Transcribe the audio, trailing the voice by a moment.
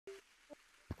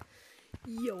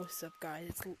Yo, what's up,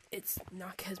 guys? It's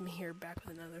Nakazma here, back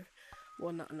with another,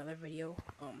 well, not another video.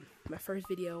 My first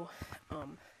video. I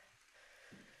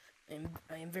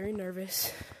am very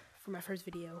nervous for my first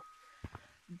video,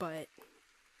 but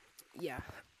yeah.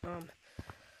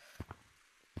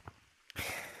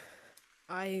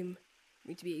 I'm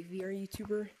going to be a VR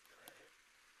YouTuber.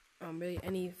 Really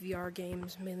any VR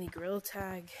games, mainly Gorilla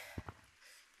Tag,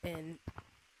 and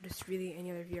just really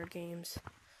any other VR games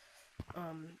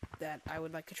that I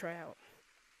would like to try out.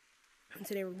 And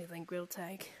today we're going to be playing Gorilla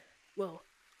Tag. Well,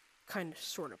 kind of,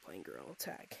 sort of playing Gorilla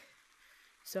Tag.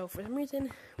 So for some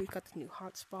reason, we've got this new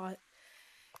hotspot,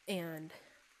 and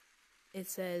it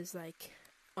says like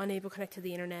unable to connect to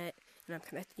the internet, and I'm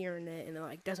connected to the internet, and it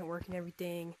like doesn't work and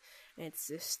everything, and it's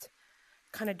just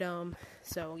kind of dumb.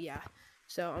 So yeah.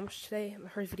 So today, in my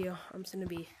first video, I'm just gonna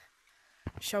be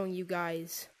showing you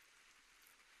guys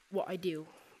what I do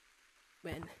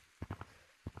when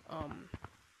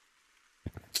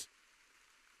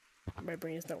my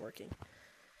brain is not working.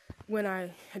 When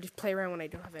I just play around when I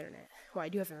don't have internet. Well, I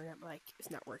do have internet, but like it's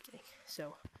not working.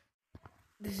 So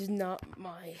this is not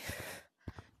my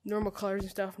normal colors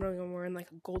and stuff. Normally I'm wearing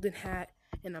like a golden hat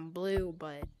and I'm blue,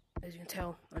 but as you can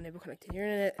tell, unable to connect to the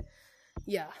internet.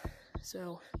 Yeah.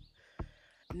 So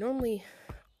normally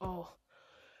I'll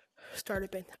start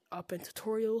up in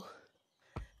tutorial,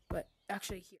 but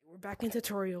actually here we're back in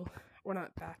tutorial. We're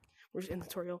not back. We're just in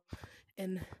tutorial,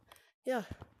 and yeah.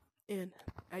 And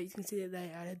as you can see that I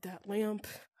added that lamp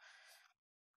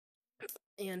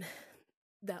and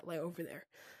that light over there.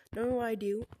 Now what I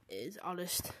do is I'll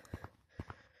just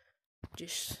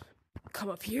come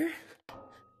up here,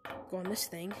 go on this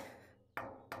thing,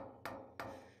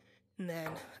 and then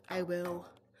I will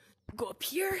go up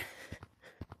here,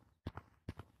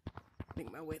 make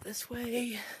my way this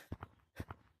way,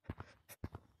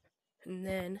 and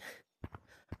then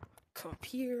come up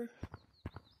here,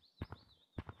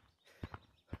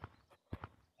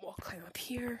 climb up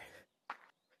here,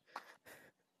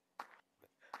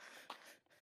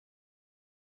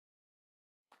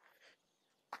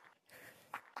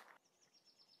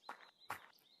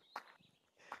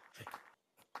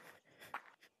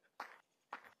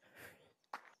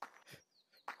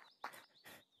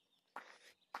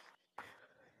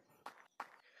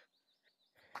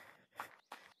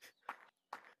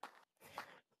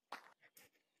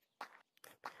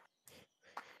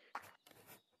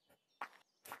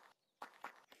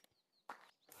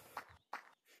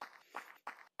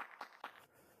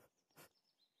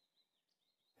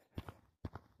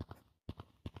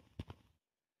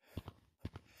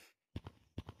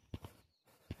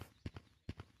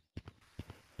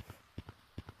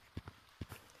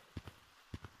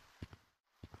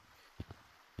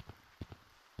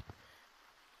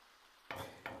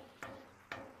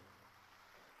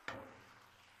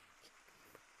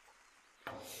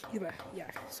 yeah,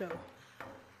 so,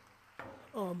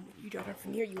 you drop down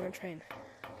from here, you want to try and,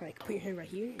 like, put your hand right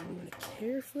here, and you want to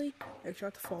carefully, like, try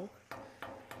not to fall,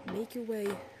 make your way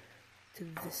to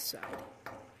this side.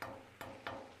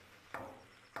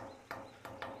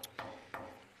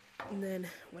 And then,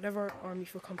 whatever arm you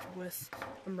feel comfortable with,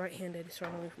 I'm right-handed, so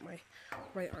I'm going to put my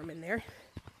right arm in there.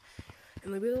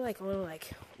 And there'll be, like, a little,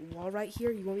 like, wall right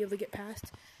here you won't be able to get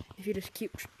past. If you just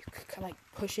keep, like,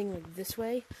 pushing, like, this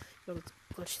way, you'll be able to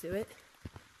push through it.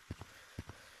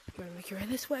 You want to make your way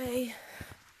this way.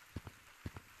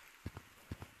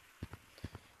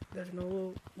 There's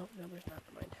no, there's not.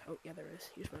 Never mind. Oh, yeah, there is.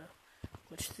 You just want to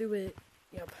push through it.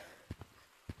 Yep.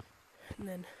 And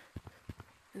then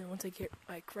once I get,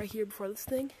 like, right here before this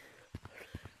thing,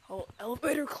 I'll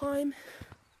elevator climb.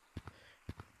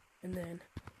 And then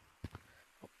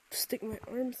I'll stick my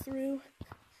arm through,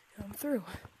 and I'm through.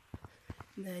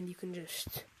 And then you can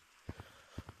just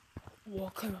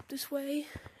climb up this way,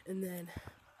 and then,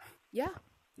 yeah,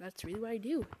 that's really what I do.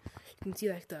 You can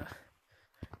see, like, the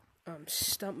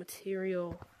stump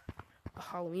material, a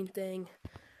Halloween thing,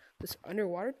 this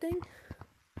underwater thing,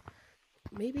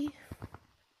 maybe,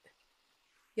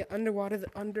 yeah, underwater,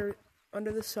 under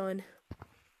the sun,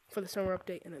 for the summer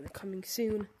update, and then coming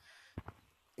soon,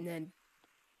 and then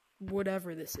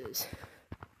whatever this is,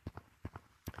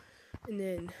 and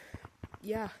then,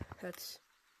 yeah, that's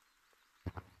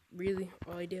really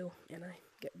all I do, and I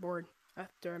get bored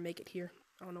after I make it here.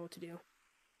 I don't know what to do.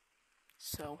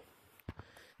 So,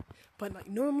 but like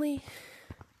normally,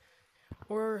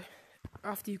 or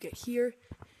after you get here,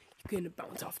 you can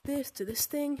bounce off this to this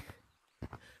thing,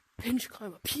 then you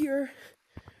climb up here,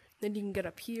 then you can get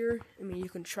up here. I mean, you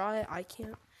can try it. I can't.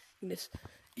 You can just,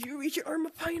 if you reach your arm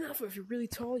up high enough, or if you're really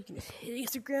tall, you can just hit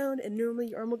against the ground, and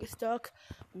normally your arm will get stuck.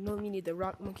 Normally you need the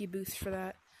rock monkey boost for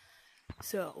that.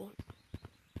 So,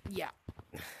 yeah.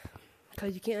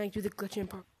 Because you can't, like, do the glitching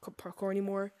parkour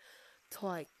anymore. To,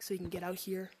 like, so you can get out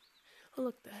here. Oh,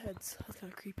 look, the heads. That's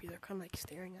kind of creepy. They're kind of, like,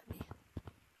 staring at me.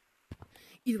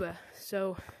 Either way,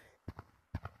 so,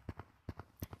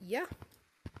 yeah.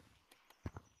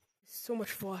 So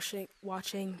much for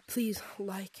watching. Please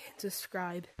like and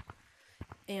subscribe.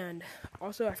 And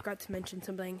also, I forgot to mention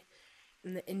something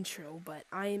in the intro, but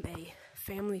I am a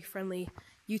family-friendly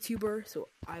YouTuber, so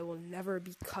I will never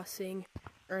be cussing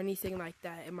or anything like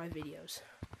that in my videos.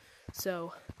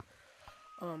 So,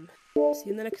 see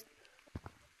you in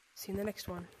the next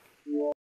one.